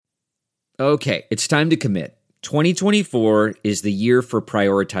Okay, it's time to commit. 2024 is the year for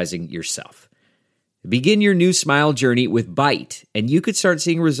prioritizing yourself. Begin your new smile journey with Byte, and you could start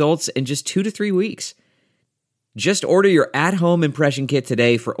seeing results in just 2 to 3 weeks. Just order your at-home impression kit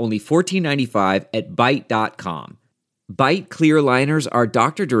today for only $14.95 at Byte.com. Byte clear liners are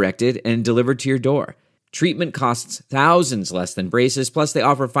doctor-directed and delivered to your door. Treatment costs thousands less than braces, plus they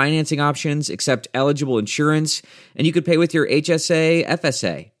offer financing options, accept eligible insurance, and you could pay with your HSA,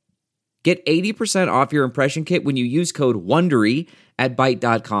 FSA. Get 80% off your impression kit when you use code WONDERY at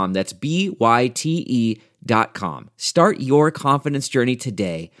Byte.com. That's BYTE.com. Start your confidence journey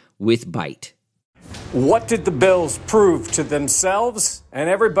today with Byte. What did the Bills prove to themselves and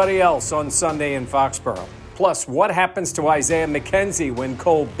everybody else on Sunday in Foxborough? Plus, what happens to Isaiah McKenzie when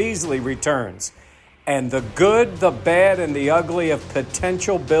Cole Beasley returns? And the good, the bad, and the ugly of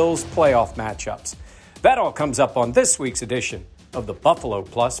potential Bills playoff matchups. That all comes up on this week's edition of the Buffalo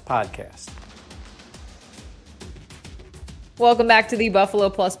Plus podcast. Welcome back to the Buffalo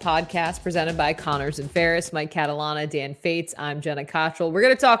Plus podcast presented by Connors and Ferris, Mike Catalana, Dan Fates. I'm Jenna Cottrell. We're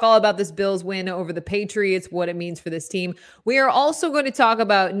going to talk all about this Bills win over the Patriots, what it means for this team. We are also going to talk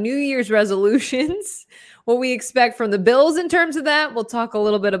about New Year's resolutions, what we expect from the Bills in terms of that. We'll talk a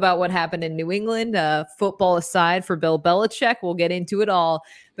little bit about what happened in New England, football aside for Bill Belichick. We'll get into it all.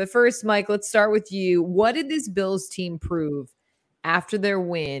 But first, Mike, let's start with you. What did this Bills team prove after their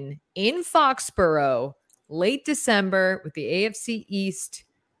win in Foxborough late December with the AFC East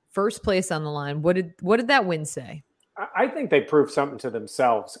first place on the line? What did that win say? I think they proved something to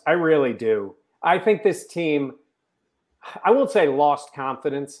themselves. I really do. I think this team, I won't say lost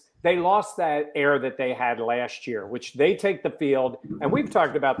confidence. They lost that air that they had last year, which they take the field, and we've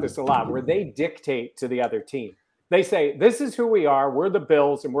talked about this a lot, where they dictate to the other team. They say, this is who we are. We're the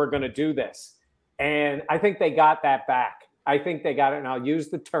Bills, and we're going to do this. And I think they got that back. I think they got it, and I'll use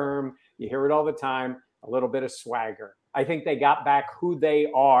the term, you hear it all the time, a little bit of swagger. I think they got back who they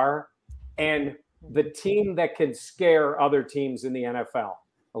are and the team that can scare other teams in the NFL.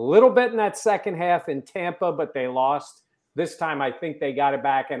 A little bit in that second half in Tampa, but they lost. This time, I think they got it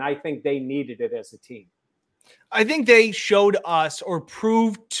back, and I think they needed it as a team. I think they showed us or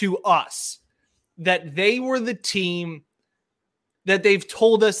proved to us that they were the team that they've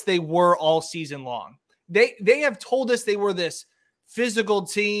told us they were all season long. They have told us they were this physical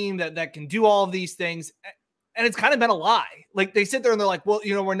team that can do all of these things. And it's kind of been a lie. Like they sit there and they're like, well,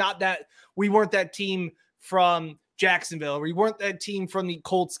 we weren't that team from Jacksonville. Or we weren't that team from the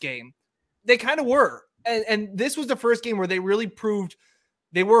Colts game. They kind of were. And this was the first game where they really proved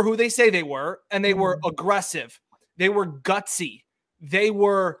they were who they say they were. And they were aggressive. They were gutsy. They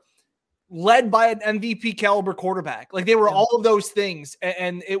were led by an MVP caliber quarterback. Like they were all of those things.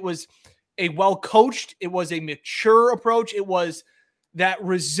 And it was a well-coached, it was a mature approach. It was that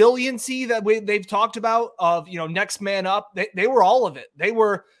resiliency that they've talked about of, next man up. They were all of it. They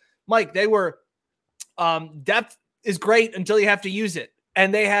were, Mike, depth is great until you have to use it.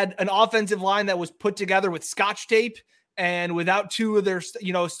 And they had an offensive line that was put together with scotch tape and without two of their,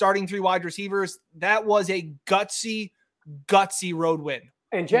 starting three wide receivers. That was a gutsy road win.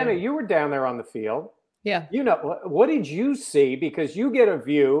 And Jenna, you were down there on the field. Yeah. What did you see? Because you get a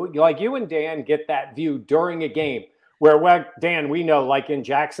view, like you and Dan get that view during a game where, well, Dan, we know, like in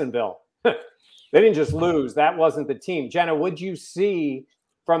Jacksonville, they didn't just lose. That wasn't the team. Jenna, what'd you see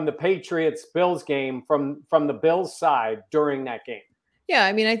from the Patriots-Bills game from the Bills side during that game? Yeah,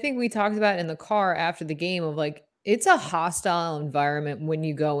 I mean, I think we talked about in the car after the game of like, it's a hostile environment when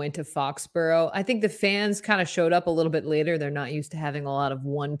you go into Foxborough. I think the fans kind of showed up a little bit later. They're not used to having a lot of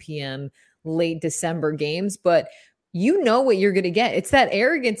 1 p.m. late December games, but you know what you're going to get. It's that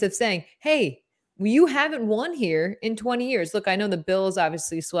arrogance of saying, hey, you haven't won here in 20 years. Look, I know the Bills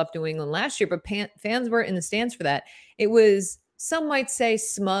obviously swept New England last year, but fans were in the stands for that. It was, some might say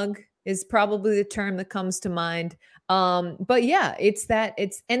smug is probably the term that comes to mind. But yeah,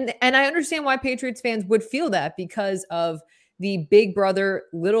 and I understand why Patriots fans would feel that because of the big brother,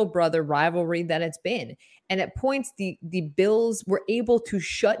 little brother rivalry that it's been. And at points, the Bills were able to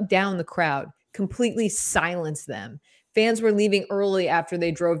shut down the crowd, completely silence them. Fans were leaving early after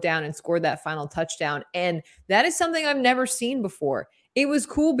they drove down and scored that final touchdown. And that is something I've never seen before. It was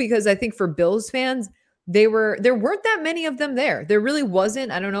cool because I think for Bills fans, there weren't that many of them there. There really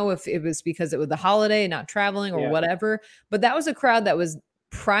wasn't. I don't know if it was because it was the holiday and not traveling or whatever, but that was a crowd that was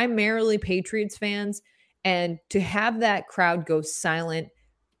primarily Patriots fans. And to have that crowd go silent,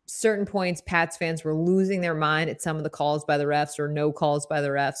 certain points, Pats fans were losing their mind at some of the calls by the refs or no calls by the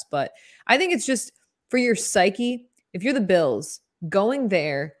refs. But I think it's just for your psyche, if you're the Bills going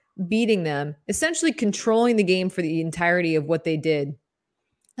there, beating them, essentially controlling the game for the entirety of what they did,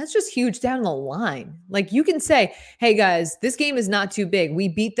 That's just huge down the line. Like you can say, hey guys, this game is not too big. We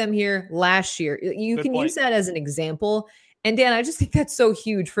beat them here last year. You Good can point. use that as an example. And Dan, I just think that's so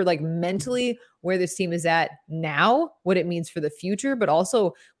huge for like mentally where this team is at now, what it means for the future, but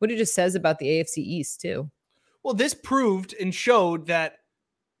also what it just says about the AFC East too. Well, this proved and showed that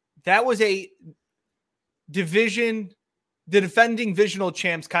was a division, the defending divisional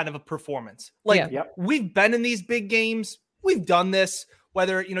champs kind of a performance. Like we've been in these big games. We've done this.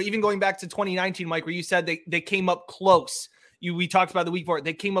 Whether, even going back to 2019, Mike, where you said they came up close. We talked about the week before.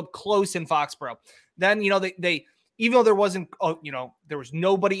 They came up close in Foxborough. Then, they even though there wasn't, there was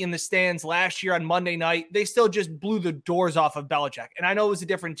nobody in the stands last year on Monday night, they still just blew the doors off of Belichick. And I know it was a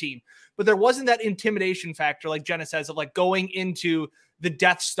different team, but there wasn't that intimidation factor, like Jenna says, of like going into the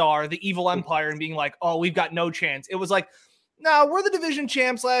Death Star, the evil empire, and being like, oh, we've got no chance. It was like, no, we're the division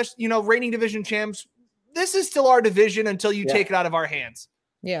champs reigning division champs. This is still our division until you take it out of our hands.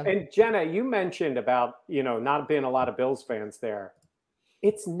 Yeah. And Jenna, you mentioned about, not being a lot of Bills fans there.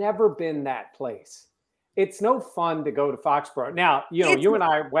 It's never been that place. It's no fun to go to Foxborough. Now, you and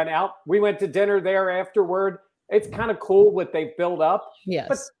I went out. We went to dinner there afterward. It's kind of cool what they've built up. Yes.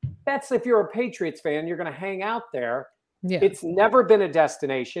 But that's if you're a Patriots fan, you're going to hang out there. Yeah. It's never been a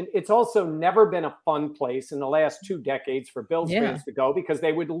destination. It's also never been a fun place in the last 2 decades for Bills fans to go because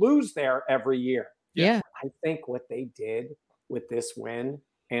they would lose there every year. Yeah. I think what they did with this win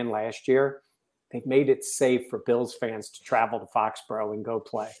and last year, they made it safe for Bills fans to travel to Foxborough and go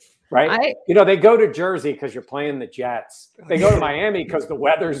play, right? They go to Jersey because you're playing the Jets. They go to Miami because the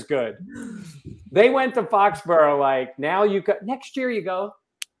weather's good. They went to Foxborough like, now next year you go,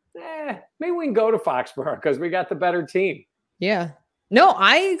 maybe we can go to Foxborough because we got the better team. Yeah. No,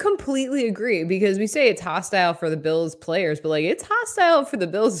 I completely agree because we say it's hostile for the Bills players, but like it's hostile for the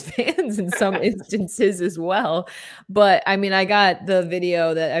Bills fans in some instances as well. But I mean, I got the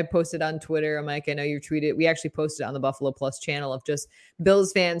video that I posted on Twitter. I'm like, I know you tweeted. We actually posted it on the Buffalo Plus channel of just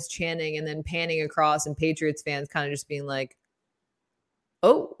Bills fans chanting and then panning across and Patriots fans kind of just being like,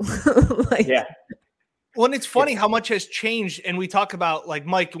 oh, Well, and it's funny how much has changed. And we talk about like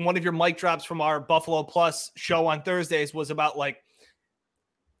Mike, one of your mic drops from our Buffalo Plus show on Thursdays was about like,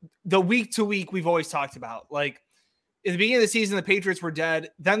 the week to week we've always talked about. Like in the beginning of the season, the Patriots were dead.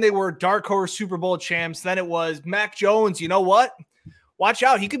 Then they were dark horse Super Bowl champs. Then it was Mac Jones. You know what? Watch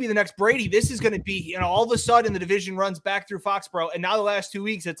out. He could be the next Brady. This is going to be, all of a sudden the division runs back through Foxborough. And now the last 2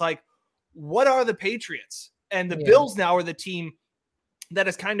 weeks, it's like, what are the Patriots? And the Bills now are the team that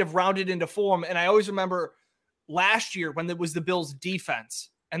is kind of rounded into form. And I always remember last year when it was the Bills defense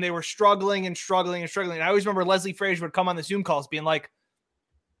and they were struggling. And I always remember Leslie Frazier would come on the Zoom calls being like,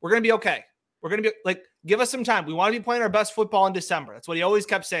 we're going to be okay. We're going to be like, give us some time. We want to be playing our best football in December. That's what he always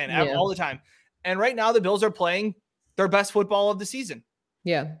kept saying all the time. And right now the Bills are playing their best football of the season.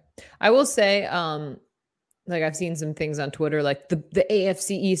 Yeah. I will say, like I've seen some things on Twitter, like the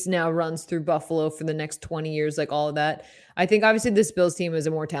AFC East now runs through Buffalo for the next 20 years, like all of that. I think obviously this Bills team is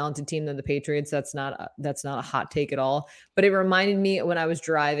a more talented team than the Patriots. That's not a hot take at all. But it reminded me when I was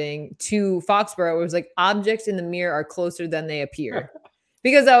driving to Foxborough, it was like objects in the mirror are closer than they appear.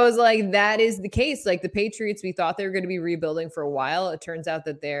 Because I was like, that is the case. Like the Patriots, we thought they were going to be rebuilding for a while. It turns out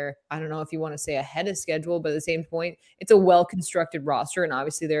that they're, I don't know if you want to say ahead of schedule, but at the same point, it's a well-constructed roster. And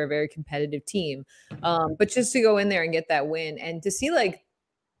obviously they're a very competitive team. But just to go in there and get that win and to see like,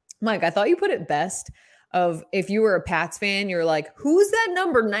 Mike, I thought you put it best of if you were a Pats fan, you're like, who's that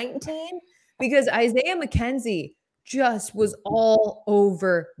number 19? Because Isaiah McKenzie just was all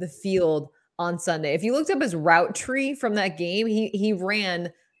over the field on Sunday. If you looked up his route tree from that game, he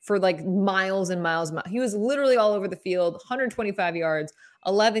ran for like miles and miles. He was literally all over the field, 125 yards,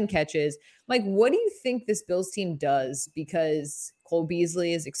 11 catches. Like, what do you think this Bills team does? Because Cole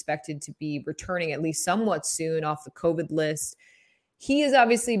Beasley is expected to be returning at least somewhat soon off the COVID list. He is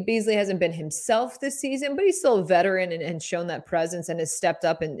obviously, Beasley hasn't been himself this season, but he's still a veteran and shown that presence and has stepped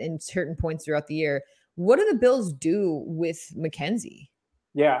up in certain points throughout the year. What do the Bills do with McKenzie?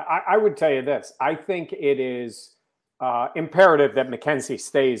 Yeah, I would tell you this. I think it is imperative that McKenzie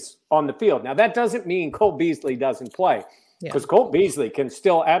stays on the field. Now, that doesn't mean Cole Beasley doesn't play because Cole Beasley can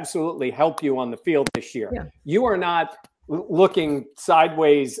still absolutely help you on the field this year. Yeah. You are not looking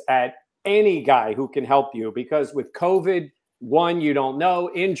sideways at any guy who can help you because with COVID, one, you don't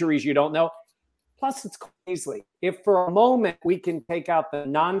know, injuries, you don't know. Plus, it's Cole Beasley. If for a moment we can take out the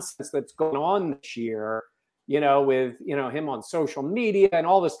nonsense that's going on this year, with, him on social media and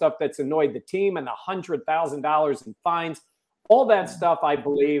all the stuff that's annoyed the team and the $100,000 in fines, all that stuff, I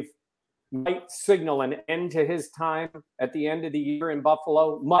believe, might signal an end to his time at the end of the year in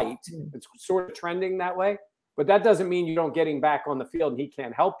Buffalo. Might. It's sort of trending that way. but that doesn't mean you don't get him back on the field and he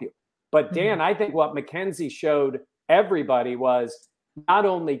can't help you. But Dan, I think what McKenzie showed everybody was not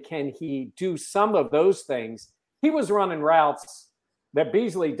only can he do some of those things, he was running routes that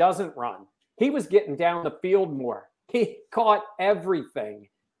Beasley doesn't run. He was getting down the field more. He caught everything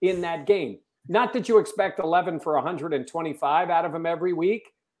in that game. Not that you expect 11 for 125 out of him every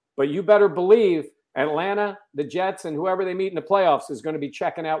week, but you better believe Atlanta, the Jets, and whoever they meet in the playoffs is going to be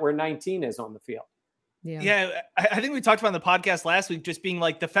checking out where 19 is on the field. Yeah. I think we talked about in the podcast last week, just being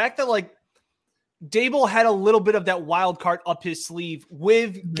like the fact that like Dable had a little bit of that wild card up his sleeve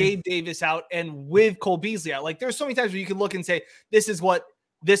with Gabe Davis out and with Cole Beasley out. Like there's so many times where you can look and say, this is what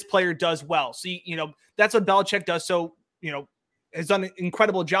this player does well. So, that's what Belichick does. So, has done an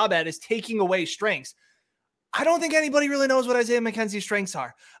incredible job at is taking away strengths. I don't think anybody really knows what Isaiah McKenzie's strengths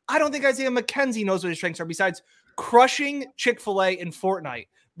are. I don't think Isaiah McKenzie knows what his strengths are besides crushing Chick-fil-A in Fortnite.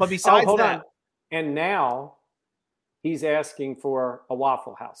 But besides hold that. on. And now he's asking for a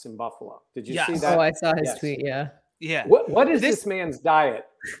Waffle House in Buffalo. Did you see that? Oh, I saw his tweet. Yeah. Yeah. What is this man's diet?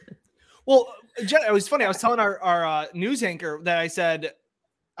 Well, it was funny. I was telling our news anchor that I said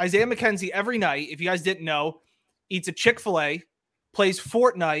Isaiah McKenzie every night, if you guys didn't know, eats a Chick-fil-A, plays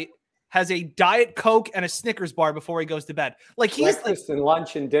Fortnite, has a Diet Coke and a Snickers bar before he goes to bed. Like he's breakfast and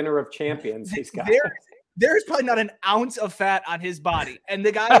lunch and dinner of champions. He's got. There's probably not an ounce of fat on his body, and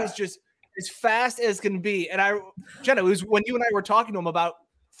the guy is just as fast as can be. And Jenna, it was when you and I were talking to him about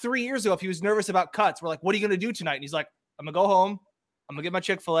 3 years ago. If he was nervous about cuts, we're like, "What are you going to do tonight?" And he's like, "I'm gonna go home. I'm gonna get my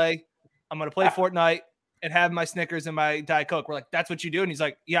Chick-fil-A. I'm gonna play Fortnite and have my Snickers and my Diet Coke." We're like, "That's what you do?" And he's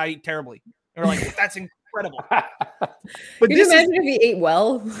like, "Yeah, I eat terribly." And we're like, "That's incredible." But can you imagine if he ate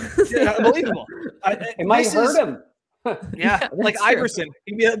well? Unbelievable. It might hurt him. Yeah, like true. Iverson.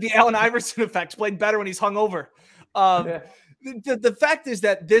 The Allen Iverson effect, played better when he's hungover. The fact is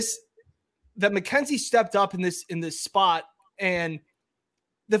that McKenzie stepped up in this spot, and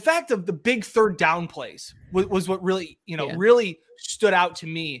the fact of the big third down plays was what really really stood out to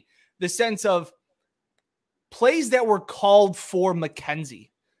me. The sense of plays that were called for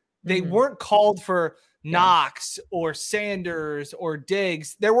McKenzie. They weren't called for Knox or Sanders or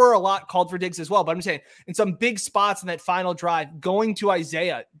Diggs. There were a lot called for Diggs as well, but I'm saying in some big spots in that final drive, going to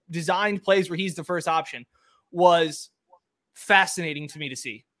Isaiah, designed plays where he's the first option, was fascinating to me to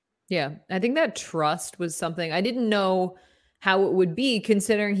see. Yeah, I think that trust was something I didn't know how it would be,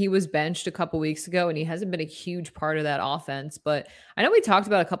 considering he was benched a couple weeks ago and he hasn't been a huge part of that offense. But I know we talked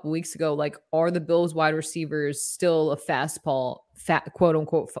about a couple weeks ago, like, are the Bills wide receivers still a quote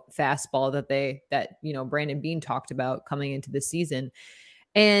unquote fastball that Brandon Beane talked about coming into the season?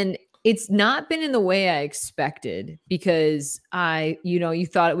 And it's not been in the way I expected, because you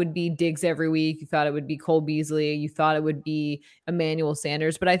thought it would be Diggs every week. You thought it would be Cole Beasley. You thought it would be Emmanuel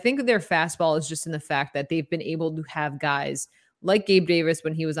Sanders. But I think their fastball is just in the fact that they've been able to have guys like Gabe Davis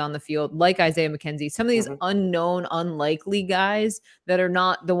when he was on the field, like Isaiah McKenzie, some of these unknown, unlikely guys that are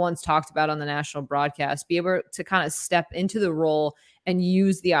not the ones talked about on the national broadcast, be able to kind of step into the role and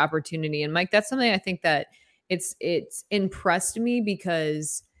use the opportunity. And Mike, that's something I think that it's impressed me,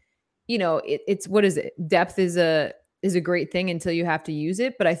 because it's what is it? Depth is a great thing until you have to use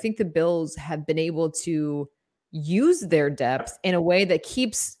it. But I think the Bills have been able to use their depth in a way that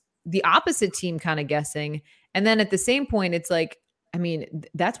keeps the opposite team kind of guessing. And then at the same point, it's like, I mean,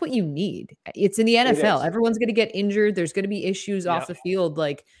 that's what you need. It's in the NFL. Everyone's going to get injured. There's going to be issues off the field.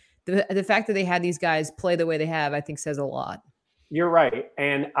 Like the fact that they had these guys play the way they have, I think says a lot. You're right.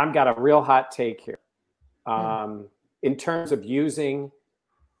 And I've got a real hot take here. In terms of using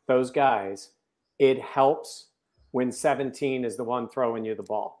those guys, it helps when 17 is the one throwing you the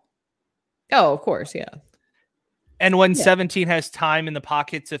ball. Oh, of course. Yeah. And when 17 has time in the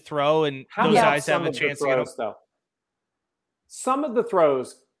pocket to throw, and those guys have a chance to get up. Some of the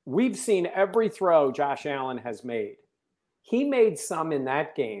throws, we've seen every throw Josh Allen has made. He made some in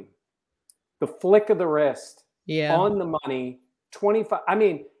that game. The flick of the wrist, on the money, 25. I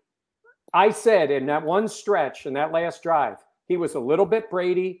mean, I said in that one stretch, in that last drive, he was a little bit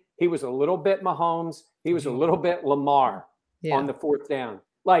Brady. He was a little bit Mahomes. He was a little bit Lamar on the fourth down.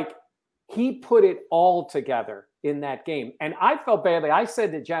 Like, he put it all together in that game. And I felt badly. I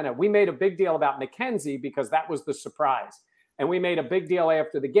said to Jenna, we made a big deal about McKenzie because that was the surprise. And we made a big deal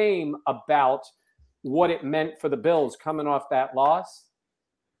after the game about what it meant for the Bills coming off that loss.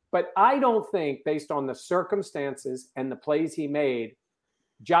 But I don't think, based on the circumstances and the plays he made,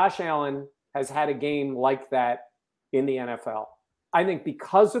 Josh Allen has had a game like that in the NFL. I think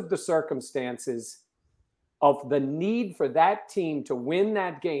because of the circumstances of the need for that team to win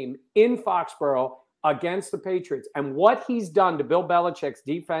that game in Foxborough against the Patriots, and what he's done to Bill Belichick's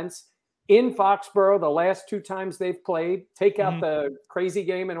defense in Foxborough, the last 2 times they've played, take out the crazy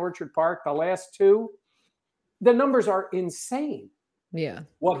game in Orchard Park, the last 2, the numbers are insane. Yeah.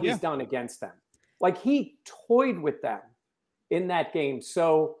 What he's done against them. Like, he toyed with them in that game.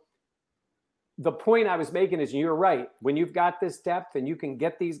 So the point I was making is, you're right. When you've got this depth and you can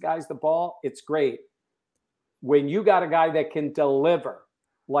get these guys the ball, it's great. When you got a guy that can deliver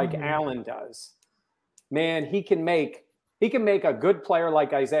like Allen does, man, he can make a good player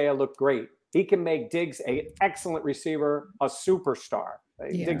like Isaiah look great. He can make Diggs an excellent receiver, a superstar.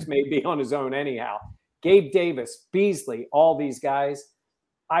 Yeah. Diggs may be on his own anyhow. Gabe Davis, Beasley, all these guys.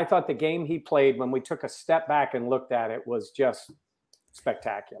 I thought the game he played, when we took a step back and looked at it, was just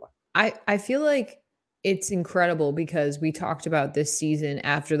spectacular. I feel like it's incredible because we talked about this season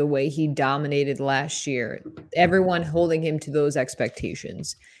after the way he dominated last year, everyone holding him to those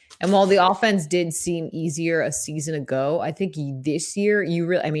expectations. And while the offense did seem easier a season ago, I think this year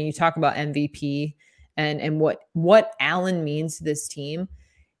you talk about MVP and what Allen means to this team.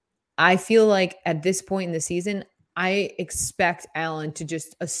 I feel like at this point in the season, I expect Allen to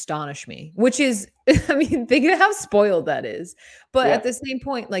just astonish me, which is, think of how spoiled that is. But at the same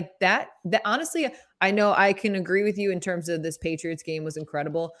point, like that honestly, I know I can agree with you in terms of this Patriots game was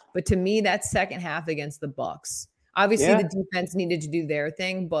incredible. But to me, that second half against the Bucs, obviously the defense needed to do their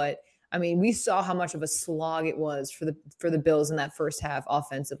thing. But we saw how much of a slog it was for the Bills in that first half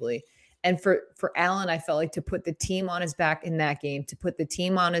offensively. And for Allen, I felt like to put the team on his back in that game, to put the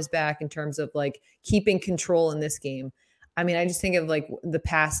team on his back in terms of like keeping control in this game. I just think of like the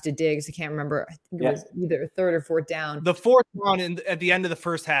pass to Diggs. I can't remember. I think it was either 3rd or 4th down. The 4th down at the end of the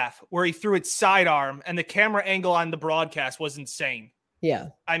first half where he threw it sidearm and the camera angle on the broadcast was insane. Yeah.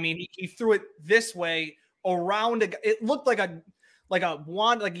 He threw it this way around. It looked like a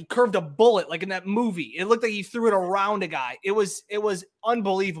wand, like he curved a bullet, like in that movie. It looked like he threw it around a guy. It was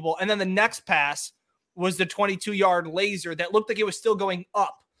unbelievable. And then the next pass was the 22-yard laser that looked like it was still going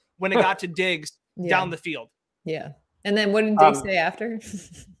up when it got to Diggs down the field. Yeah. And then what did Diggs say after?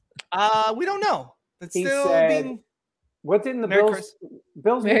 We don't know. It's he still said, being. What didn't the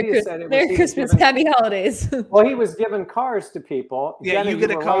Bills Merry media said? It was Merry Christmas, Happy Holidays. Well, he was giving cars to people. Yeah, Jenna, you get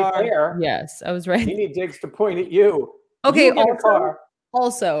a car. Right there. Yes, I was right. You need Diggs to point at you. Okay,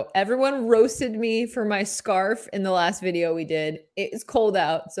 also, everyone roasted me for my scarf in the last video we did. It's cold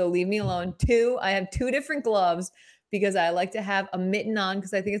out, so leave me alone. 2, I have 2 different gloves because I like to have a mitten on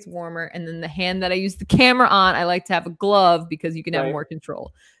because I think it's warmer. And then the hand that I use the camera on, I like to have a glove because you can have more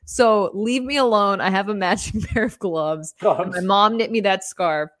control. So leave me alone. I have a matching pair of gloves. And my mom knit me that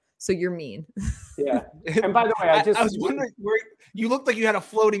scarf. So you're mean. Yeah. And by the way, I was wondering where you looked like you had a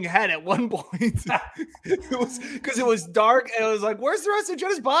floating head at one point. It was because it was dark and it was like, where's the rest of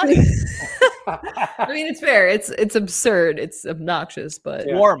Jenna's body? It's fair. It's absurd. It's obnoxious, but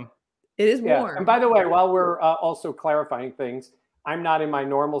warm. It is warm. And by the way, while we're also clarifying things, I'm not in my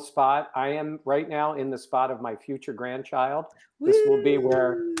normal spot. I am right now in the spot of my future grandchild. This will be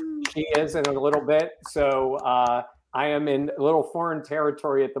where she is in a little bit. So I am in a little foreign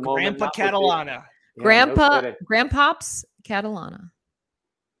territory at the moment. Grandpa Catalana. Grandpops Catalana.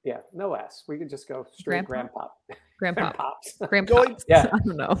 Yeah, no S. We could just go straight Grandpops. Grandpops. Yeah. I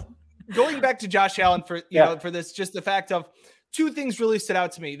don't know. Going back to Josh Allen for for this, just the fact of 2 things really stood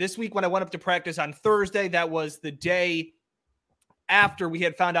out to me. This week when I went up to practice on Thursday, that was the day after we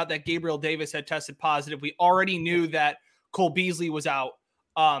had found out that Gabriel Davis had tested positive. We already knew that Cole Beasley was out.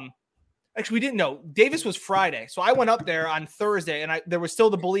 Actually, we didn't know. Davis was Friday. So I went up there on Thursday, and there was still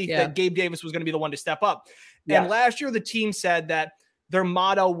the belief that Gabe Davis was going to be the one to step up. And last year, the team said that their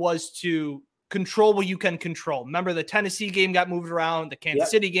motto was to control what you can control. Remember, the Tennessee game got moved around, the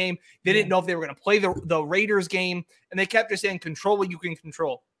Kansas City game. They didn't know if they were going to play the Raiders game, and they kept just saying, control what you can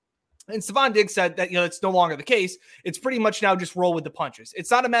control. And Stephon Diggs said that, it's no longer the case. It's pretty much now just roll with the punches.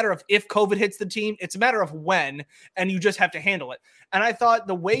 It's not a matter of if COVID hits the team. It's a matter of when, and you just have to handle it. And I thought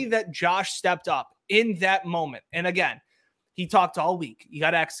the way that Josh stepped up in that moment, and again, he talked all week. You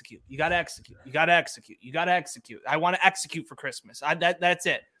got to execute. You got to execute. You got to execute. You got to execute. I want to execute for Christmas. That's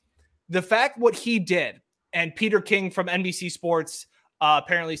it. The fact what he did, and Peter King from NBC Sports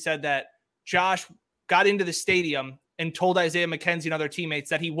apparently said that Josh got into the stadium and told Isaiah McKenzie and other teammates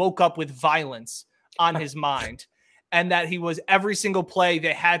that he woke up with violence on his mind and that he was every single play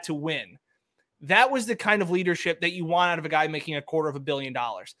they had to win. That was the kind of leadership that you want out of a guy making $250 million.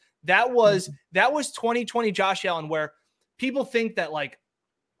 That was 2020 Josh Allen, where people think that like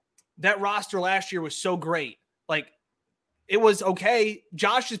that roster last year was so great. Like it was okay.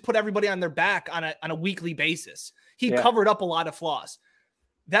 Josh just put everybody on their back on a weekly basis. He covered up a lot of flaws.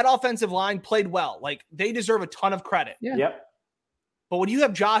 That offensive line played well. Like they deserve a ton of credit. Yeah. Yep. But when you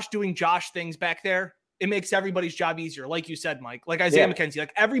have Josh doing Josh things back there, it makes everybody's job easier. Like you said, Mike, like Isaiah McKenzie,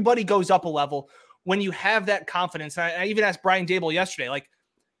 like everybody goes up a level when you have that confidence. And I even asked Brian Dable yesterday, like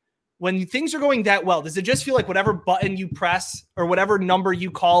when things are going that well, does it just feel like whatever button you press or whatever number you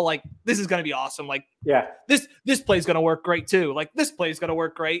call, like this is going to be awesome. Like, this play is going to work great too. Like this play is going to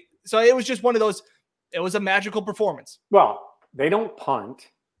work great. So it was just one of those, it was a magical performance. Well, they don't punt.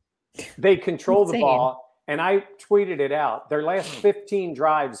 They control the ball. And I tweeted it out. Their last 15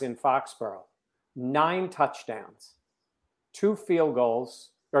 drives in Foxborough, 9 touchdowns, 2 field goals,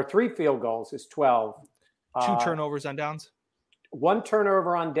 or 3 field goals is 12. 2 turnovers on downs. 1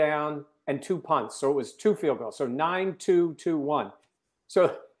 turnover on down and 2 punts. So it was 2 field goals. So 9-2-2-1.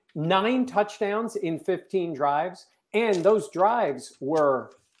 So 9 touchdowns in 15 drives. And those drives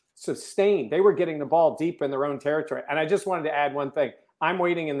were sustained. They were getting the ball deep in their own territory. And I just wanted to add one thing. I'm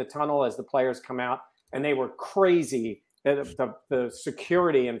waiting in the tunnel as the players come out, and they were crazy. The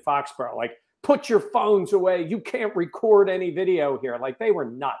security in Foxborough, like, put your phones away. You can't record any video here. Like, they were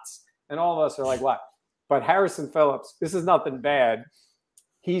nuts. And all of us are like, what? But Harrison Phillips, this is nothing bad.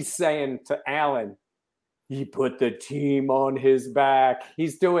 He's saying to Allen, he put the team on his back.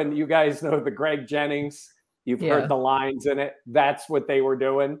 He's doing, you guys know the Greg Jennings. You've heard the lines in it. That's what they were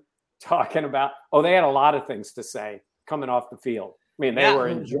doing, talking about. Oh, they had a lot of things to say coming off the field. I mean,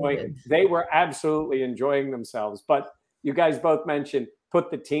 they were absolutely enjoying themselves. But you guys both mentioned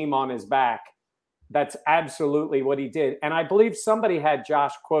put the team on his back. That's absolutely what he did. And I believe somebody had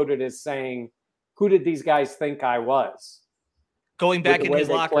Josh quoted as saying, who did these guys think I was? Going back in his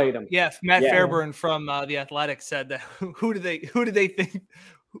locker room. Yeah, Matt Fairburn from The Athletic said that. Who did they think?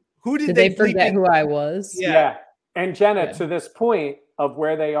 Who did they forget who I was? Yeah. And Jenna, to this point of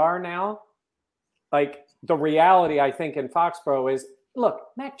where they are now, like, the reality, I think, in Foxborough is, look,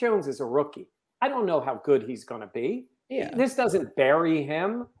 Mac Jones is a rookie. I don't know how good he's going to be. Yeah. This doesn't bury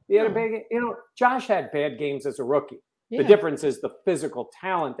him. He had a big, Josh had bad games as a rookie. Yeah. The difference is the physical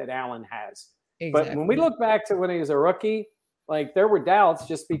talent that Allen has. Exactly. But when we look back to when he was a rookie, like, there were doubts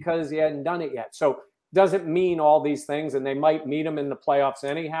just because he hadn't done it yet. So doesn't mean all these things, and they might meet him in the playoffs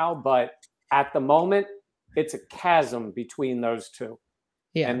anyhow. But at the moment, it's a chasm between those two.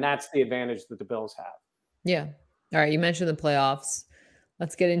 Yeah. And that's the advantage that the Bills have. Yeah. All right. You mentioned the playoffs.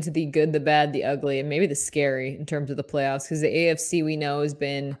 Let's get into the good, the bad, the ugly, and maybe the scary in terms of the playoffs, because the AFC we know has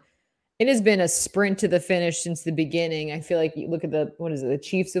been a sprint to the finish since the beginning. I feel like you look at the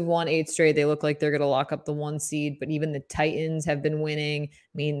Chiefs have won 8 straight. They look like they're going to lock up the 1 seed, but even the Titans have been winning.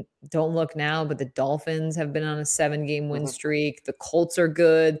 I mean, don't look now, but the Dolphins have been on a 7-game win streak. The Colts are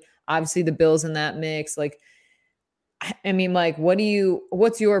good. Obviously the Bills in that mix. Like, I mean, Mike,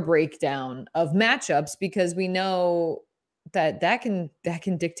 what's your breakdown of matchups? Because we know that can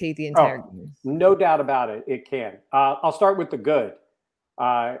dictate the entire game. No doubt about it. It can. I'll start with the good.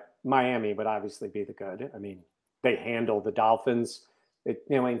 Miami would obviously be the good. I mean, they handle the Dolphins.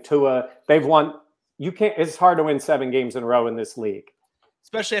 In Tua, they've won. It's hard to win 7 games in a row in this league,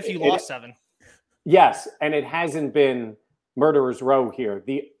 especially if you lost 7. Yes, and it hasn't been murderer's row here.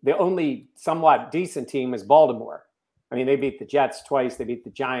 The only somewhat decent team is Baltimore. I mean, they beat the Jets twice. They beat the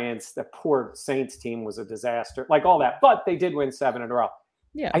Giants. The poor Saints team was a disaster, like all that. But they did win 7 in a row.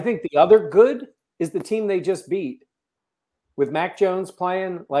 Yeah. I think the other good is the team they just beat. With Mac Jones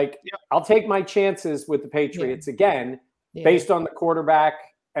playing, I'll take my chances with the Patriots again, based on the quarterback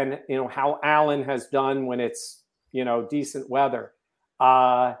and, how Allen has done when it's, decent weather.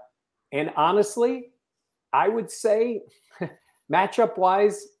 And honestly, I would say matchup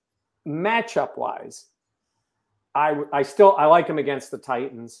wise, I like him against the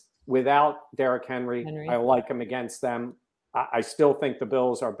Titans without Derrick Henry. I like him against them. I still think the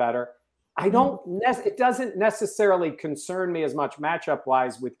Bills are better. It doesn't necessarily concern me as much matchup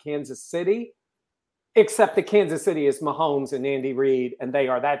wise with Kansas City, except that Kansas City is Mahomes and Andy Reid, and they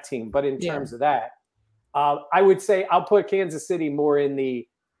are that team. But in terms of that, I would say I'll put Kansas City more in the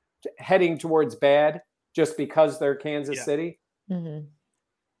heading towards bad, just because they're Kansas City. Mm-hmm.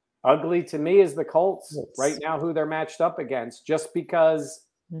 Ugly to me is the Colts right now, who they're matched up against, just because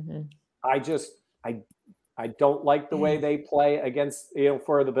I don't like the way they play against,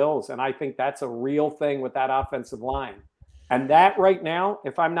 for the Bills. And I think that's a real thing with that offensive line. And that right now,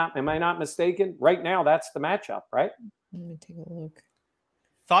 am I not mistaken? Right now, that's the matchup, right? Let me take a look.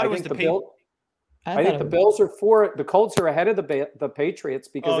 I think the Bills are the Colts are ahead of the Patriots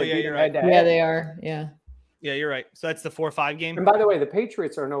because they beat them head-to-head. Yeah, they are. Yeah. Yeah, you're right. So that's the 4-5 game. And by the way, the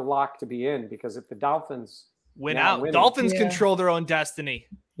Patriots are no lock to be in, because if the Dolphins win out, Dolphins control their own destiny.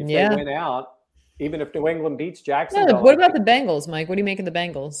 If they win out, even if New England beats Jacksonville. What about the Bengals, Mike? What do you make of the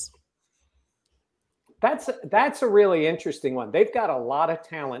Bengals? That's a really interesting one. They've got a lot of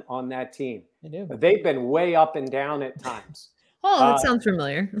talent on that team. They do. They've been way up and down at times. Oh, that sounds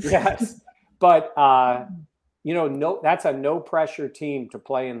familiar. Yes, but that's a no pressure team to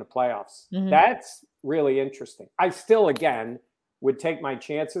play in the playoffs. Mhm. That's really interesting. I still, again, would take my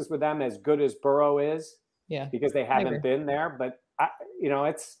chances with them, as good as Burrow is. Yeah, because they haven't been there. But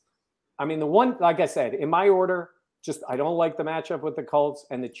the one, like I said, in my order, I don't like the matchup with the Colts,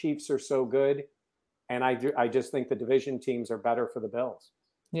 and the Chiefs are so good, and I just think the division teams are better for the Bills.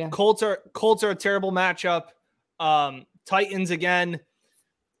 Yeah, Colts are a terrible matchup. Titans again.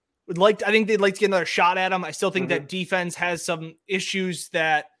 I think they'd like to get another shot at them. I still think that defense has some issues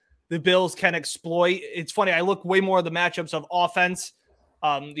that the Bills can exploit. It's funny. I look way more at the matchups of offense,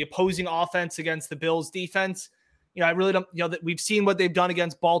 the opposing offense against the Bills defense. I really don't, that we've seen what they've done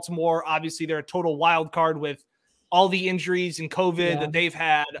against Baltimore. Obviously they're a total wild card with all the injuries and COVID that they've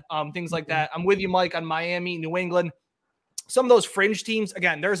had, things like that. I'm with you, Mike, on Miami, New England. Some of those fringe teams,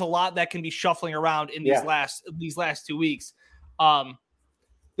 again, there's a lot that can be shuffling around in these last 2 weeks.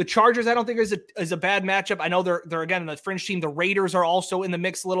 The Chargers, I don't think is a bad matchup. I know they're again in the fringe team. The Raiders are also in the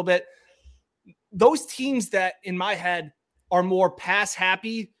mix a little bit. Those teams that in my head are more pass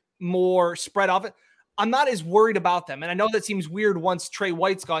happy, more spread off it, I'm not as worried about them. And I know that seems weird once Trey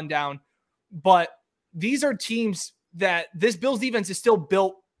White's gone down, but these are teams that this Bills defense is still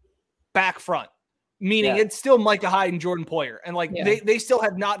built back front, meaning it's still Micah Hyde and Jordan Poyer. And they still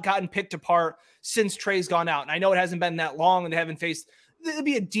have not gotten picked apart since Trey's gone out. And I know it hasn't been that long and they haven't faced, it'd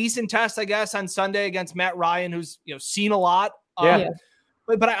be a decent test, I guess, on Sunday against Matt Ryan, who's seen a lot.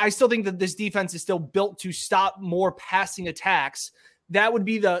 But I still think that this defense is still built to stop more passing attacks. That would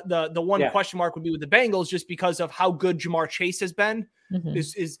be the one question mark would be with the Bengals, just because of how good Jamar Chase has been,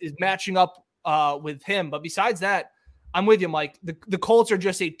 is matching up with him. But besides that, I'm with you, Mike. The Colts are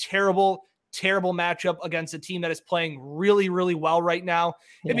just a terrible, terrible matchup against a team that is playing really, really well right now.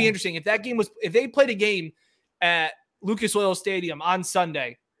 It'd be interesting if they played a game at Lucas Oil Stadium on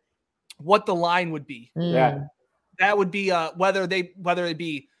Sunday, what the line would be. That would be whether it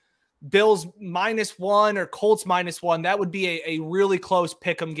be Bills -1 or Colts -1. That would be a really close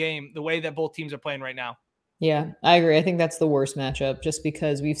pick'em game, the way that both teams are playing right now. Yeah, I agree. I think that's the worst matchup, just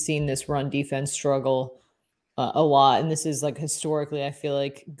because we've seen this run defense struggle a lot. And this is historically, I feel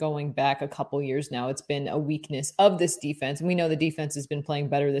like going back a couple years now, it's been a weakness of this defense. And we know the defense has been playing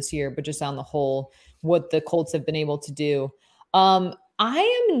better this year, but just on the whole, what the Colts have been able to do. I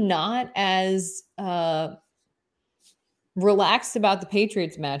am not as relaxed about the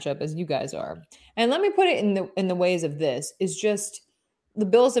Patriots matchup as you guys are. And let me put it in the ways of this, is just the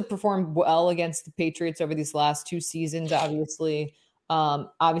Bills have performed well against the Patriots over these last 2 seasons, obviously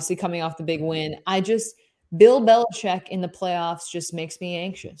coming off the big win. Bill Belichick in the playoffs just makes me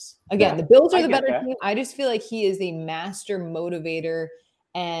anxious. Again, the Bills are the better team. I just feel like he is a master motivator,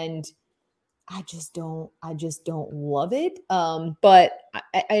 and I just don't love it. But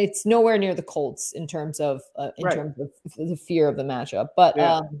it's nowhere near the Colts in terms of the fear of the matchup. But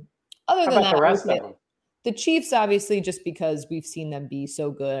other than that, the rest of them? The Chiefs, obviously, just because we've seen them be so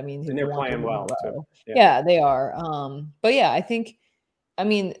good. I mean, and they're playing well too. Yeah, they are. But yeah, I think,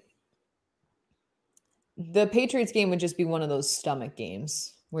 the Patriots game would just be one of those stomach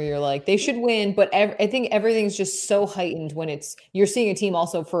games where you're like, they should win, but I think everything's just so heightened when you're seeing a team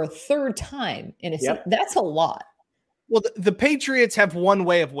also for a third time in a season. That's a lot. Well, the Patriots have one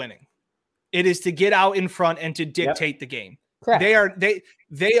way of winning. It is to get out in front and to dictate the game. Correct.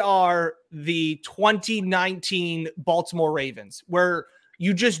 They are the 2019 Baltimore Ravens, where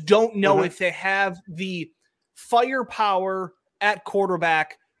you just don't know if they have the firepower at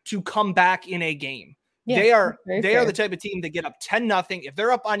quarterback to come back in a game. They are the type of team that get up 10-0. If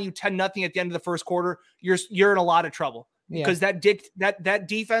they're up on you 10-0 at the end of the first quarter, you're in a lot of trouble, because that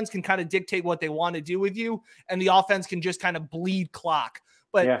defense can kind of dictate what they want to do with you, and the offense can just kind of bleed clock.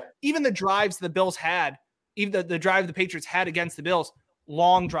 But even the drives the Bills had, even the drive the Patriots had against the Bills,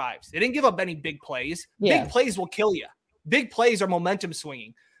 long drives. They didn't give up any big plays. Big plays will kill you. Big plays are momentum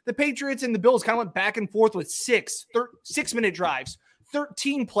swinging. The Patriots and the Bills kind of went back and forth with 6-minute drives,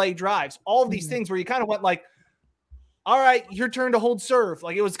 13-play drives, all of these things where you kind of went like, all right, your turn to hold serve.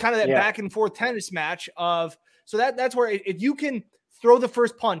 Like, it was kind of that back and forth tennis match of, so that's where if you can throw the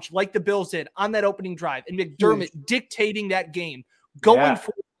first punch like the Bills did on that opening drive, and McDermott dictating that game, going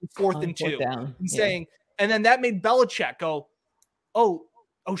for fourth and 2 and saying, and then that made Belichick go, oh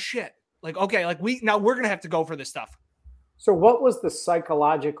shit. Like, okay, like we're going to have to go for this stuff. So what was the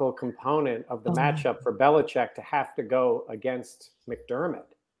psychological component of the matchup for Belichick to have to go against McDermott?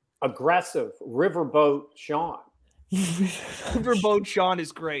 Aggressive, riverboat Sean. Riverboat Sean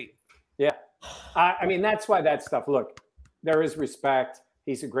is great. Yeah. I mean, that's why that stuff. Look, there is respect.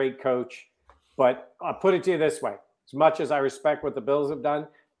 He's a great coach, but I'll put it to you this way: as much as I respect what the Bills have done,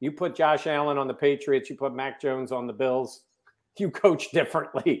 you put Josh Allen on the Patriots, you put Mac Jones on the Bills, you coach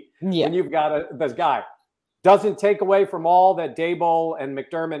differently. Yeah. When you've got this guy. Doesn't take away from all that Daboll and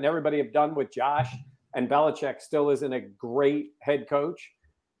McDermott and everybody have done with Josh, and Belichick still isn't a great head coach,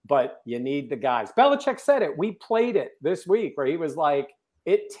 but you need the guys. Belichick said it. We played it this week where he was like,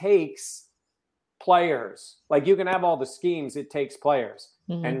 it takes players. Like, you can have all the schemes, it takes players.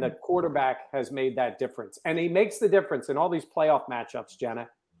 Mm-hmm. And the quarterback has made that difference. And he makes the difference in all these playoff matchups, Jenna.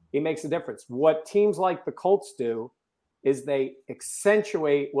 He makes the difference. What teams like the Colts do is they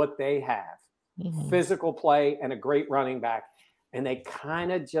accentuate what they have. Mm-hmm. Physical play and a great running back. And they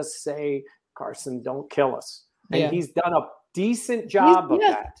kind of just say, Carson, don't kill us. And he's done a decent job of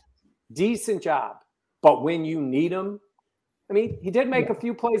that. Decent job. But when you need him, I mean, he did make a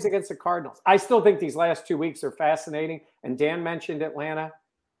few plays against the Cardinals. I still think these last 2 weeks are fascinating. And Dan mentioned Atlanta.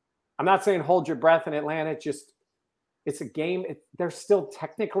 I'm not saying hold your breath in Atlanta. It's a game. They're still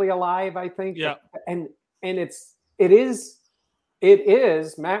technically alive, I think. Yeah. And it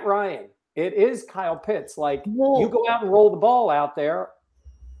is Matt Ryan. It is Kyle Pitts. Like, you go out and roll the ball out there,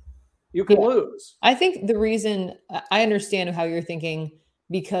 you can lose. I think the reason I understand how you're thinking,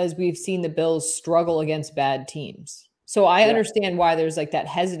 because we've seen the Bills struggle against bad teams. So I understand why there's like that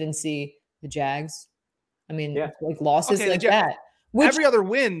hesitancy. The Jags, I mean, like losses like that. Which, every other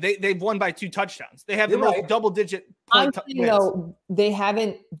win, they've won by 2 touchdowns. They have the most double-digit point wins. No, they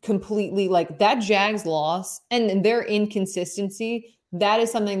haven't completely, like, that Jags loss and their inconsistency. That is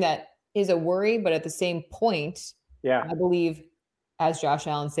something that is a worry, but at the same point, I believe, as Josh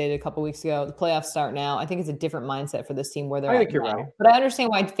Allen stated a couple weeks ago, the playoffs start now. I think it's a different mindset for this team where they're at now. Right. But I understand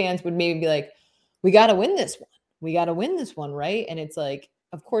why fans would maybe be like, we got to win this one. We got to win this one, right? And it's like,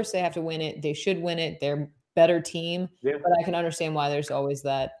 of course they have to win it. They should win it. They're a better team. Yeah. But I can understand why there's always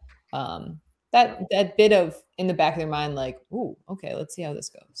that that bit of in the back of their mind, like, ooh, okay, let's see how this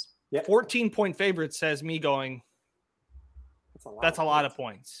goes. Yeah. 14-point favorite says me going, that's a lot of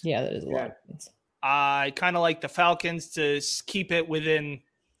points. Yeah, that is a lot of points. I kind of like the Falcons to keep it within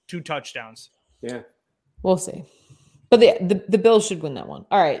 2 touchdowns. Yeah. We'll see. But the Bills should win that one.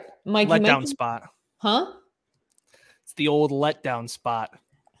 All right. Mike, letdown spot. Huh? It's the old letdown spot.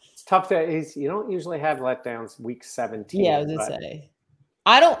 It's tough you don't usually have letdowns week 17. Yeah, I was going to say.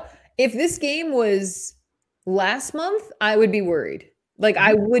 If this game was last month, I would be worried. Like,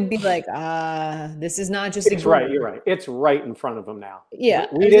 I would be like, this is not just It's right. You're right. It's right in front of them now. Yeah.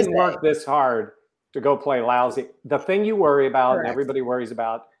 We didn't work this hard to go play lousy. The thing you worry about and everybody worries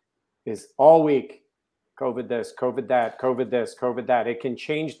about is all week, COVID this, COVID that, COVID this, COVID that. It can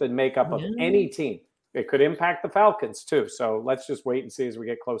change the makeup of any team. It could impact the Falcons too. So let's just wait and see as we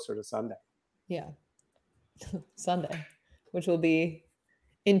get closer to Sunday. Yeah. Sunday, which will be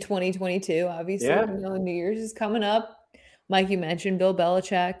in 2022, obviously. Yeah. New Year's is coming up. Mike, you mentioned Bill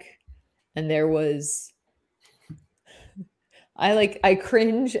Belichick, and there was, I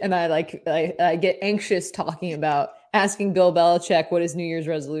cringe and I get anxious talking about asking Bill Belichick what his New Year's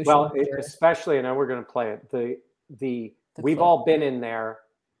resolution. Well, especially, and we're going to play it. We've all been in there.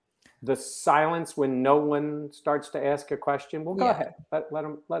 The silence when no one starts to ask a question. Well, go ahead. Let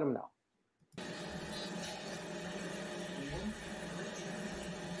them know.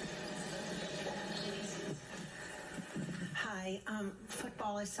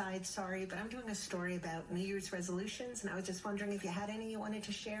 Football aside, sorry, but I'm doing a story about New Year's resolutions, and I was just wondering if you had any you wanted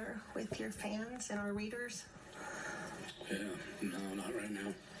to share with your fans and our readers. Yeah, no, not right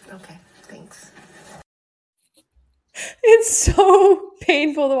now. Okay, thanks. It's so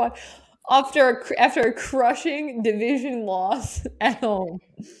painful to watch after a crushing division loss at home.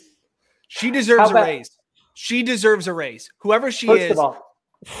 She deserves a raise. She deserves a raise. Whoever she is. First of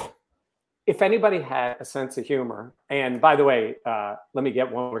all, if anybody had a sense of humor, and by the way, let me get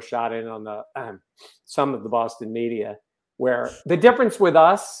one more shot in on the some of the Boston media, where the difference with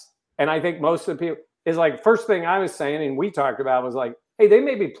us, and I think most of the people, is like, first thing I was saying, and we talked about, was like, hey, they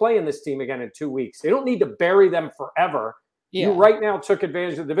may be playing this team again in 2 weeks. They don't need to bury them forever. Yeah. You right now took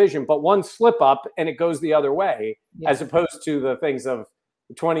advantage of the division, but one slip up and it goes the other way, as opposed to the things of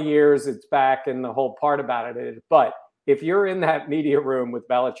 20 years, it's back, and the whole part about it. But if you're in that media room with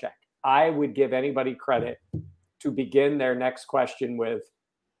Belichick, I would give anybody credit to begin their next question with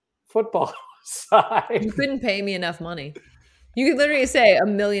football side. You couldn't pay me enough money. You could literally say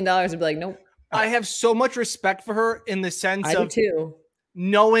 $1 million and be like, nope. I have so much respect for her in the sense of too.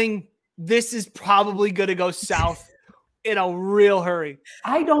 Knowing this is probably going to go south in a real hurry.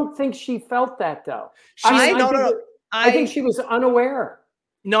 I don't think she felt that though. I think she was unaware.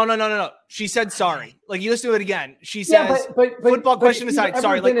 No. She said sorry. Like, you listen to it again. She says, but football question if you've aside, ever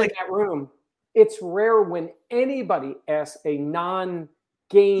sorry. been Like, in that room, it's rare when anybody asks a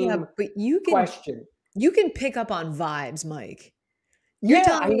non-game but question. You can pick up on vibes, Mike. You're Yeah,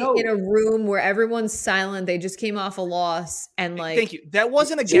 telling I me know. in a room where everyone's silent, they just came off a loss, and like, thank you. That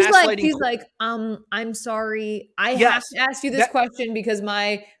wasn't a she's gaslighting. like, I'm sorry. I have Yes, to ask you this question because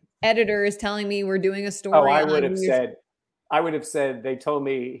my editor is telling me we're doing a story. Oh, I would have said they told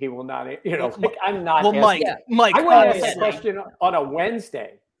me he will not. Like, I'm not. Well, Mike, I wouldn't ask that question on a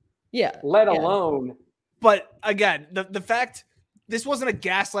Wednesday. Yeah. Let alone. But again, the fact this wasn't a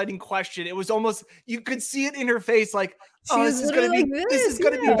gaslighting question. It was almost, you could see it in her face, like, oh, this is going to be, this is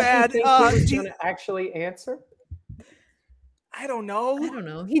going to be bad. He was going to actually answer. I don't know.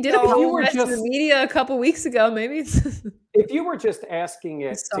 He did a podcast to the media a couple weeks ago. Maybe if you were just asking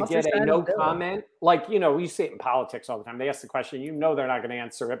it to get a no comment, like, you see it in politics all the time. They ask the question, they're not going to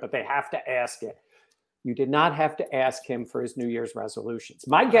answer it, but they have to ask it. You did not have to ask him for his New Year's resolutions.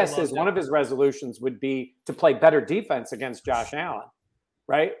 My guess is one of his resolutions would be to play better defense against Josh Allen,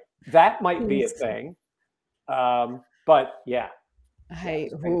 right? That might be a thing. But yeah.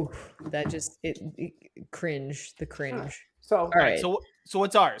 That just, it cringe, the cringe. So, all right. So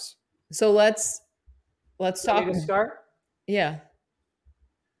what's ours? So let's talk. Ready to start? Yeah.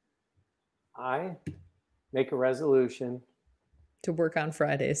 I make a resolution to work on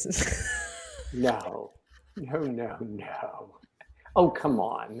Fridays. No. Oh, come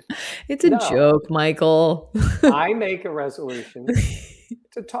on. It's a joke, Michael. I make a resolution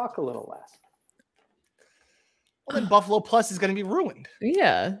to talk a little less. Well, then Buffalo Plus is going to be ruined.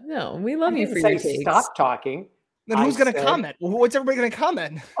 Yeah. No, we love you for your takes. Stop talking. Then who's going to comment? What's everybody going to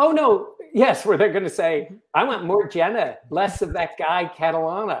comment? Oh, no. Yes, where they're going to say, I want more Jenna, less of that guy,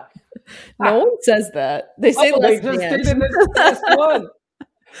 Catalana. No one says that. They say less. They just did in this last one.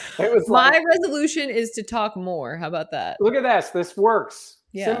 It was my resolution is to talk more. How about that? Look at this. This works.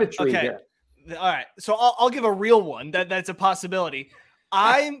 Yeah. Symmetry here. All right. So I'll give a real one. That's a possibility.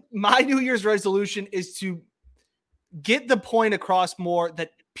 My New Year's resolution is to get the point across more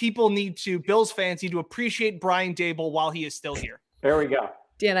that Bills fans need to appreciate Brian Daboll while he is still here. There we go.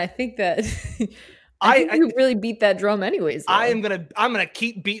 Dan, I think that I think you really beat that drum anyways. Though. I'm gonna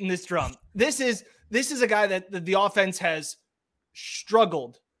keep beating this drum. This is a guy that the offense has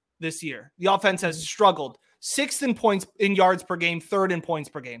struggled this year. The offense has struggled. 6th in points in yards per game, 3rd in points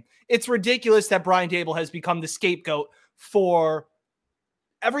per game. It's ridiculous that Brian Daboll has become the scapegoat for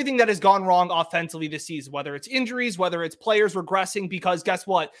everything that has gone wrong offensively this season, whether it's injuries, whether it's players regressing, because guess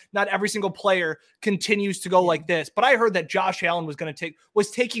what? Not every single player continues to go like this. But I heard that Josh Allen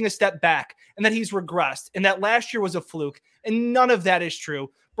was taking a step back and that he's regressed and that last year was a fluke. And none of that is true.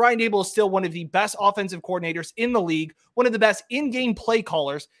 Brian Daboll is still one of the best offensive coordinators in the league, one of the best in-game play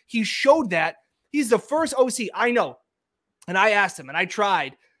callers. He showed that. He's the first OC I know. And I asked him and I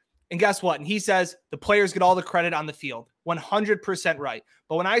tried. And guess what? And he says the players get all the credit on the field. 100% right.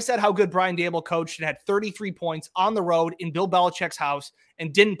 But when I said how good Brian Daboll coached and had 33 points on the road in Bill Belichick's house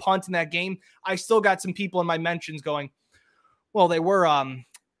and didn't punt in that game, I still got some people in my mentions going, well,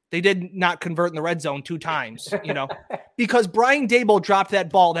 they did not convert in the red zone 2 times, because Brian Daboll dropped that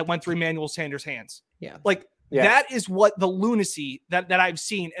ball that went through Emmanuel Sanders' hands. Yeah. That is what the lunacy that I've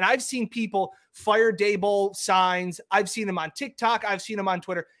seen. And I've seen people fire Daboll signs. I've seen him on TikTok. I've seen him on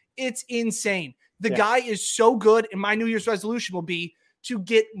Twitter. It's insane. The guy is so good. And my New Year's resolution will be to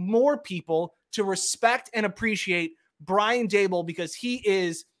get more people to respect and appreciate Brian Daboll, because he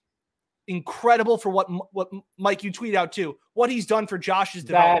is incredible for what Mike, you tweet out too, what he's done for Josh's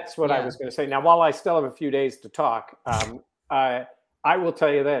development. That's what I was going to say. Now, while I still have a few days to talk, I will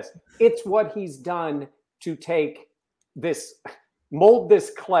tell you this. It's what he's done to mold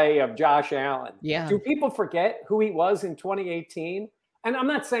this clay of Josh Allen. Yeah. Do people forget who he was in 2018? And I'm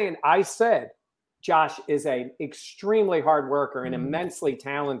not saying I said Josh is an extremely hard worker and immensely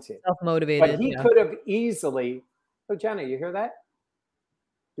talented. Self-motivated. But he could have easily. Oh, Jenna, you hear that?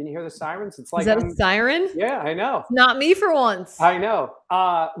 Didn't you hear the sirens? It's like, is that a siren? Yeah, I know. Not me for once. I know.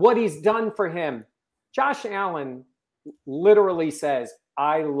 What he's done for him. Josh Allen literally says,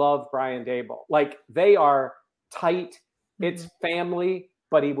 I love Brian Daboll. Like, they are tight. It's family,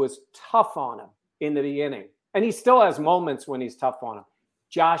 but he was tough on him in the beginning. And he still has moments when he's tough on him.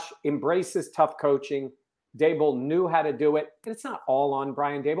 Josh embraces tough coaching. Daboll knew how to do it. And it's not all on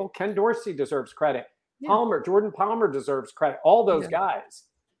Brian Daboll. Ken Dorsey deserves credit. Yeah. Jordan Palmer deserves credit. All those guys.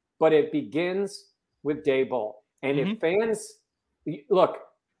 But it begins with Daboll. And if fans look,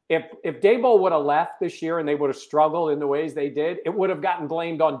 if Daboll would have left this year and they would have struggled in the ways they did, it would have gotten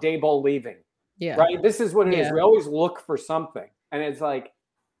blamed on Daboll leaving. Yeah. Right. This is what it is. We always look for something. And it's like,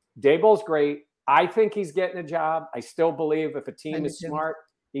 Daboll's great. I think he's getting a job. I still believe if a team is smart,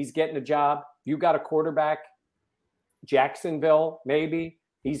 he's getting a job. You got a quarterback, Jacksonville, maybe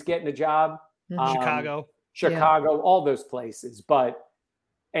he's getting a job. Chicago, all those places. But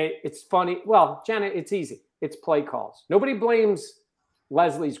it's funny. Well, Jenna, it's easy. It's play calls. Nobody blames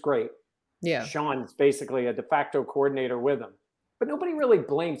Leslie's great. Yeah. Sean's basically a de facto coordinator with him. But nobody really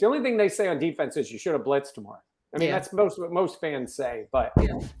blames. The only thing they say on defense is you should have blitzed tomorrow. I mean, that's what most fans say. But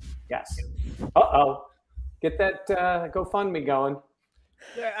yes. Get that GoFundMe going.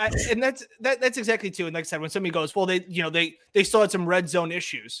 And that's exactly too. And like I said, when somebody goes, well, they still had some red zone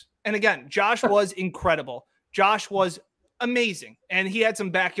issues. And again, Josh was incredible. Josh was amazing. And he had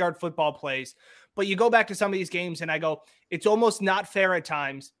some backyard football plays. But you go back to some of these games and I go, it's almost not fair at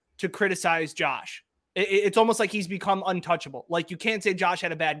times to criticize Josh. It's almost like he's become untouchable. Like you can't say Josh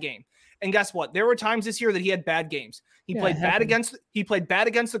had a bad game. And guess what? There were times this year that he had bad games. He played bad against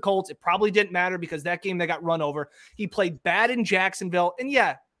the Colts. It probably didn't matter because that game they got run over. He played bad in Jacksonville. And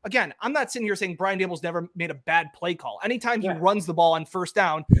again, I'm not sitting here saying Brian Daboll's never made a bad play call. Anytime he runs the ball on first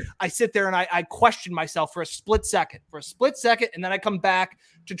down, I sit there and I question myself for a split second, and then I come back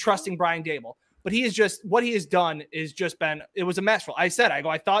to trusting Brian Daboll. But he is just, what he has done is just been, it was a masterful. I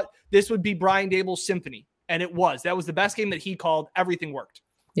thought this would be Brian Daboll's symphony. And it was. That was the best game that he called. Everything worked.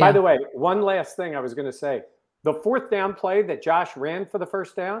 Yeah. By the way, one last thing I was going to say. The fourth down play that Josh ran for the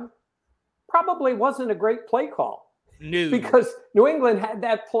first down probably wasn't a great play call. No. Because New England had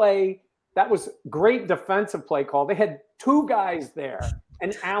that play. That was great defensive play call. They had two guys there,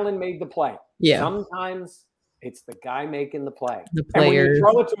 and Allen made the play. Yeah. Sometimes it's the guy making the play. The and when you players.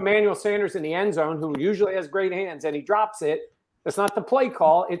 throw it to Emmanuel Sanders in the end zone, who usually has great hands, and he drops it, it's not the play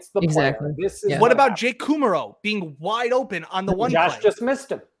call, it's the player. This is What about Jake Kumaro being wide open on the one Josh play? just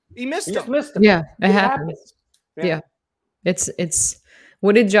missed him. He missed him. Just missed him. Yeah, it happens. Yeah. It's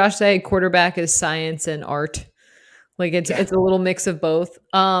what did Josh say? Quarterback is science and art. Like it's a little mix of both.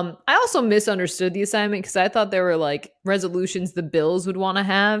 I also misunderstood the assignment because I thought there were like resolutions the Bills would want to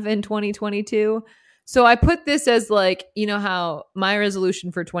have in 2022. So I put this as like, you know how my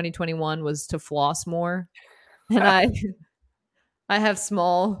resolution for 2021 was to floss more. And I have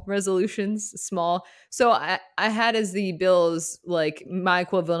small resolutions, small. So I had as the Bills, like my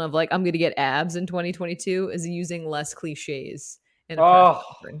equivalent of like, I'm going to get abs in 2022 is using less cliches in a press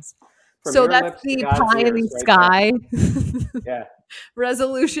conference. So that's the pie in the sky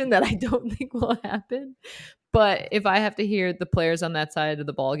resolution that I don't think will happen. But if I have to hear the players on that side of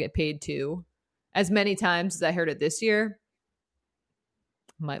the ball get paid too, as many times as I heard it this year,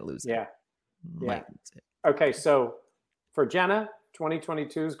 might lose it. Might lose it. Okay, so for Jenna,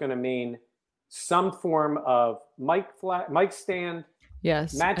 2022 is going to mean some form of mic stand,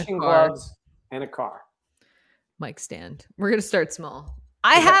 matching gloves, and a car. Mic stand. We're going to start small.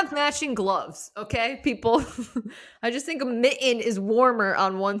 I have matching gloves, okay, people? I just think a mitten is warmer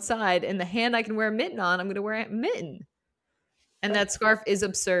on one side, and the hand I can wear a mitten on, I'm going to wear a mitten. And that scarf is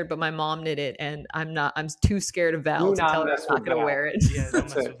absurd, but my mom knit it, and I'm too scared of Val to tell her I'm not going to wear it. Yeah,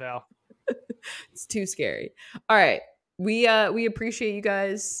 don't mess with Val. It's too scary. All right. We appreciate you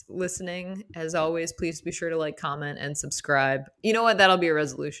guys listening. As always, please be sure to like, comment, and subscribe. You know what? That'll be a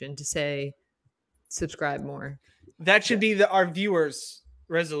resolution to say subscribe more. That should be our viewers'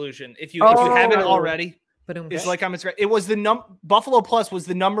 resolution. If you haven't already, it's like it was Buffalo Plus was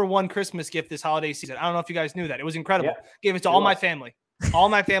the #1 Christmas gift this holiday season. I don't know if you guys knew that. It was incredible. Yeah. Gave it to all my family. All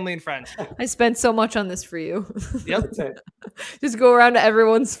my family and friends. I spent so much on this for you. Yep. That's it. Just go around to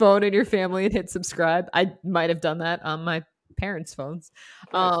everyone's phone in your family and hit subscribe. I might have done that on my parents' phones.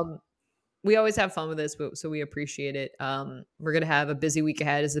 We always have fun with this, so we appreciate it. We're going to have a busy week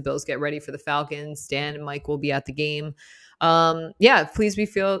ahead as the Bills get ready for the Falcons. Dan and Mike will be at the game. Please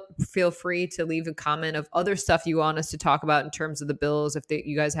feel free to leave a comment of other stuff you want us to talk about in terms of the Bills. If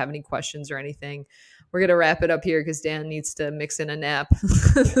you guys have any questions or anything, we're going to wrap it up here because Dan needs to mix in a nap.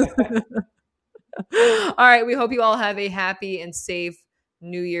 All right. We hope you all have a happy and safe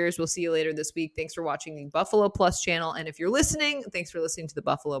New Year's. We'll see you later this week. Thanks for watching the Buffalo Plus channel. And if you're listening, thanks for listening to the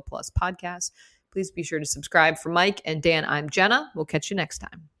Buffalo Plus podcast. Please be sure to subscribe. For Mike and Dan, I'm Jenna. We'll catch you next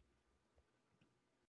time.